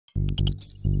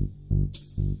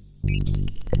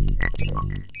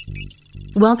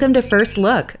Welcome to First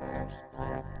Look,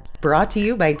 brought to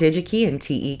you by Digi-Key and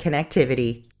TE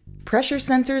Connectivity. Pressure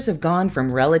sensors have gone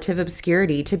from relative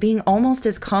obscurity to being almost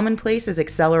as commonplace as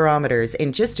accelerometers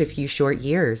in just a few short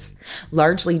years,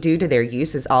 largely due to their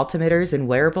use as altimeters in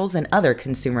wearables and other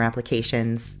consumer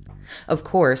applications. Of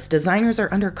course, designers are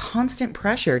under constant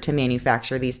pressure to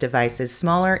manufacture these devices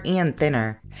smaller and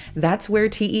thinner. That's where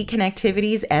TE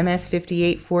Connectivity's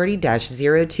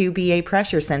MS5840-02BA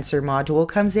pressure sensor module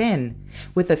comes in.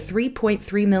 With a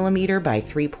 3.3mm by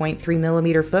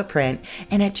 3.3mm footprint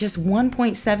and at just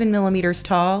 1.7mm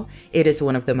tall, it is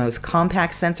one of the most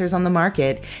compact sensors on the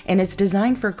market and is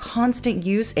designed for constant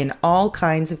use in all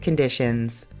kinds of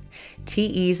conditions.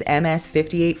 TE's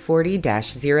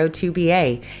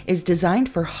MS5840-02BA is designed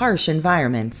for harsh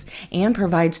environments and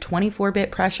provides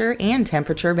 24-bit pressure and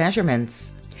temperature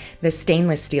measurements. The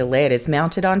stainless steel lid is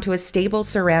mounted onto a stable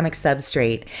ceramic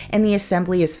substrate, and the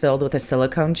assembly is filled with a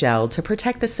silicone gel to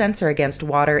protect the sensor against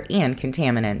water and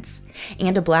contaminants.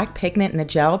 And a black pigment in the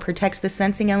gel protects the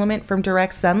sensing element from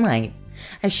direct sunlight.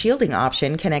 A shielding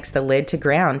option connects the lid to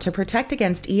ground to protect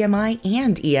against EMI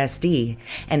and ESD,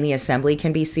 and the assembly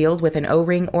can be sealed with an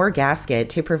O-ring or gasket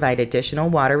to provide additional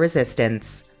water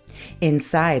resistance.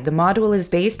 Inside, the module is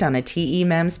based on a TE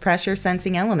MEMS pressure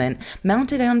sensing element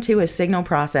mounted onto a signal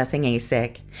processing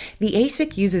ASIC. The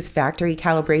ASIC uses factory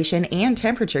calibration and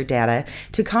temperature data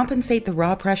to compensate the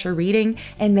raw pressure reading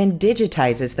and then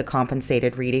digitizes the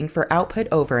compensated reading for output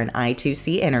over an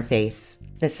I2C interface.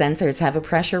 The sensors have a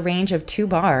pressure range of 2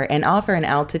 bar and offer an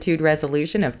altitude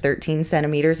resolution of 13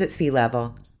 centimeters at sea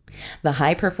level. The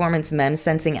high-performance MEMS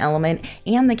sensing element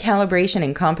and the calibration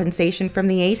and compensation from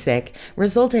the ASIC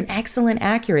result in excellent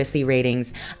accuracy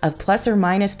ratings of plus or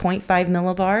minus 0.5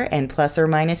 millibar and plus or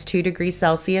minus 2 degrees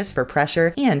Celsius for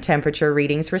pressure and temperature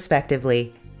readings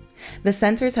respectively. The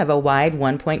sensors have a wide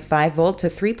 1.5 volt to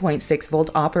 3.6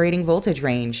 volt operating voltage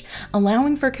range,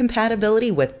 allowing for compatibility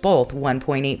with both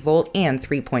 1.8 volt and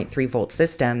 3.3 volt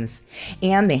systems.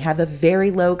 And they have a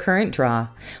very low current draw,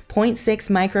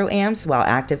 0.6 microamps while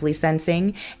actively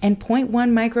sensing, and 0.1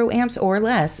 microamps or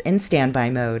less in standby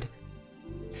mode.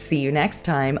 See you next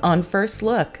time on First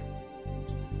Look.